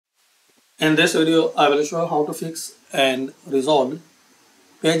In this video, I will show how to fix and resolve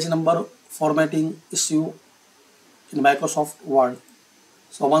page number formatting issue in Microsoft Word.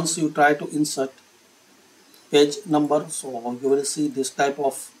 So once you try to insert page number, so you will see this type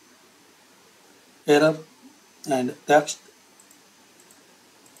of error and text.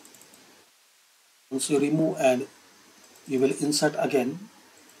 Once you remove and you will insert again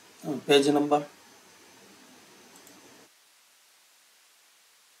page number.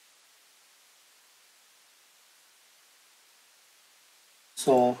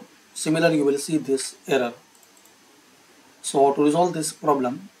 So similar you will see this error. So to resolve this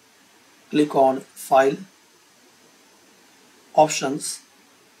problem, click on File, Options,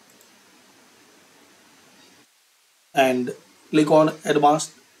 and click on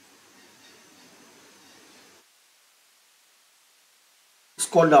Advanced.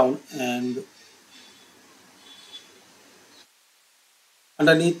 Scroll down and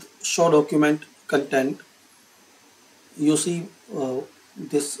underneath Show Document Content, you see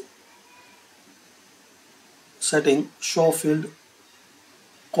this setting, Show Field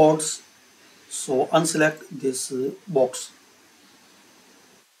Codes. So unselect this box.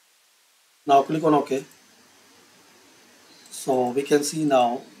 Now click on OK. So we can see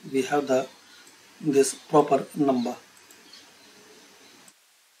now we have this proper number.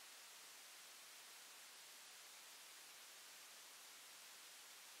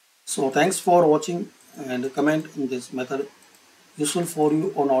 So thanks for watching and comment in this method useful for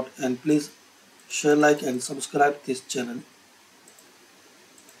you or not, and please share, like and subscribe this channel.